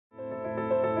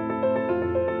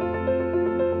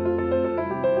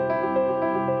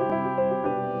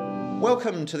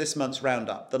Welcome to this month's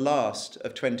roundup, the last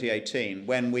of 2018,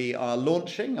 when we are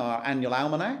launching our annual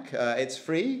almanac. It's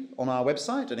free on our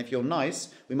website, and if you're nice,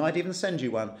 we might even send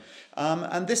you one.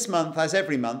 And this month, as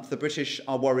every month, the British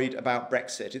are worried about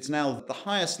Brexit. It's now the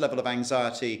highest level of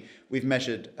anxiety we've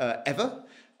measured ever.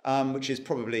 Which is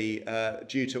probably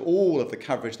due to all of the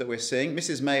coverage that we're seeing.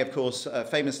 Mrs May, of course,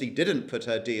 famously didn't put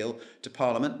her deal to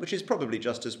Parliament, which is probably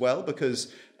just as well,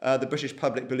 because the British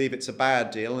public believe it's a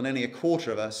bad deal and only a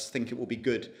quarter of us think it will be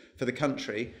good for the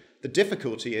country. The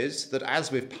difficulty is that,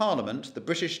 as with Parliament, the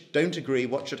British don't agree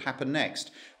what should happen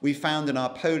next. We found in our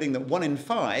polling that 1 in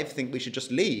 5 think we should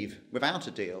just leave without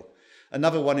a deal.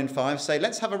 Another 1 in 5 say,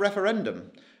 let's have a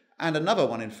referendum. And another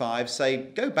 1 in 5 say,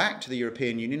 go back to the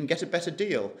European Union and get a better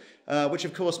deal, which,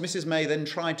 of course, Mrs May then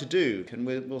tried to do, and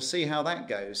we'll see how that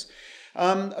goes.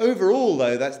 Overall,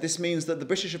 though, this means that the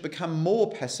British have become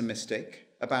more pessimistic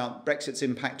about Brexit's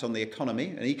impact on the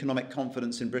economy, and economic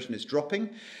confidence in Britain is dropping.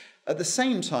 At the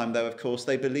same time, though, of course,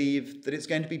 they believe that it's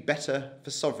going to be better for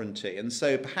sovereignty, and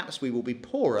so perhaps we will be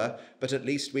poorer, but at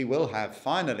least we will have,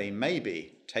 finally,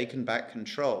 maybe, taken back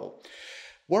control.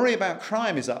 Worry about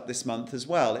crime is up this month as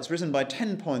well. It's risen by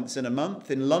 10 points in a month.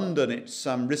 In London, it's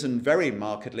risen very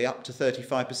markedly, up to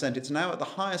 35%. It's now at the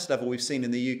highest level we've seen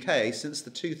in the UK since the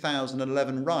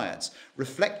 2011 riots,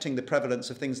 reflecting the prevalence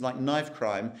of things like knife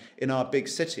crime in our big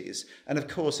cities. And of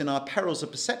course, in our Perils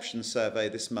of Perception survey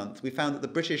this month, we found that the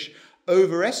British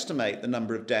overestimate the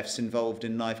number of deaths involved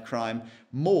in knife crime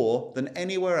more than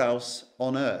anywhere else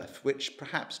on earth, which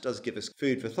perhaps does give us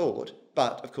food for thought.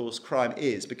 But, of course, crime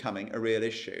is becoming a real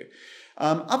issue.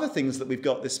 Other things that we've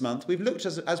got this month, we've looked,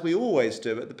 as we always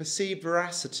do, at the perceived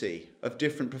veracity of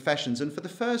different professions. And for the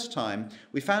first time,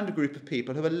 we found a group of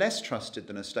people who are less trusted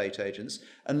than estate agents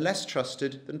and less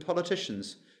trusted than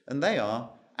politicians. And they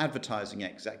are advertising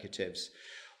executives.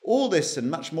 All this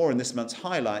and much more in this month's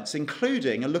highlights,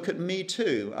 including a look at Me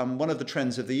Too, one of the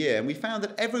trends of the year. And we found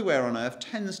that everywhere on earth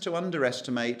tends to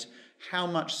underestimate how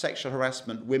much sexual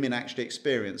harassment women actually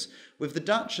experience, with the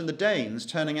Dutch and the Danes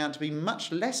turning out to be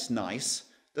much less nice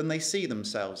than they see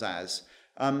themselves as.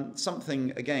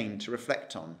 Something, again, to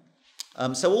reflect on.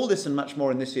 So all this and much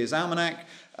more in this year's almanac.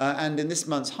 And in this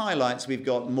month's highlights, we've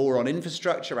got more on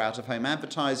infrastructure, out-of-home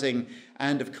advertising,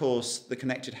 and, of course, the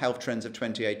connected health trends of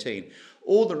 2018.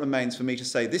 All that remains for me to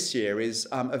say this year is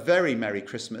a very Merry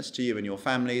Christmas to you and your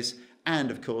families,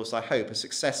 and, of course, I hope a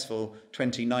successful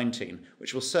 2019,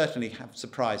 which will certainly have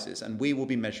surprises, and we will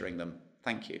be measuring them.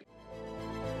 Thank you.